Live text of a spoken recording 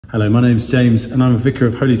Hello, my name's James and I'm a vicar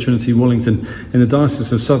of Holy Trinity, Wallington in the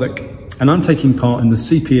Diocese of Southwark, and I'm taking part in the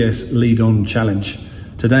CPS Lead On Challenge.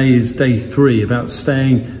 Today is day 3 about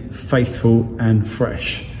staying faithful and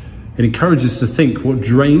fresh. It encourages us to think what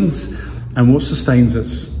drains and what sustains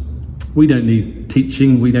us. We don't need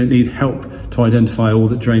teaching, we don't need help to identify all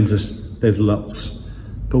that drains us. There's lots.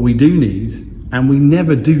 But we do need, and we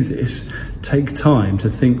never do this, take time to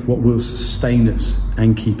think what will sustain us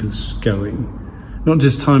and keep us going. Not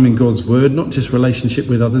just time in God's word, not just relationship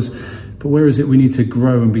with others, but where is it we need to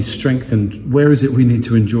grow and be strengthened? Where is it we need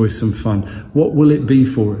to enjoy some fun? What will it be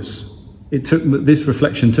for us? This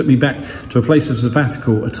reflection took me back to a place of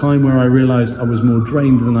sabbatical, a time where I realized I was more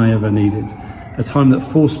drained than I ever needed, a time that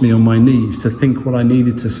forced me on my knees to think what I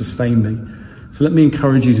needed to sustain me. So let me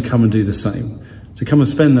encourage you to come and do the same, to come and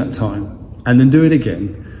spend that time and then do it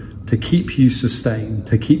again, to keep you sustained,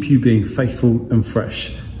 to keep you being faithful and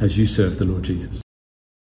fresh as you serve the Lord Jesus.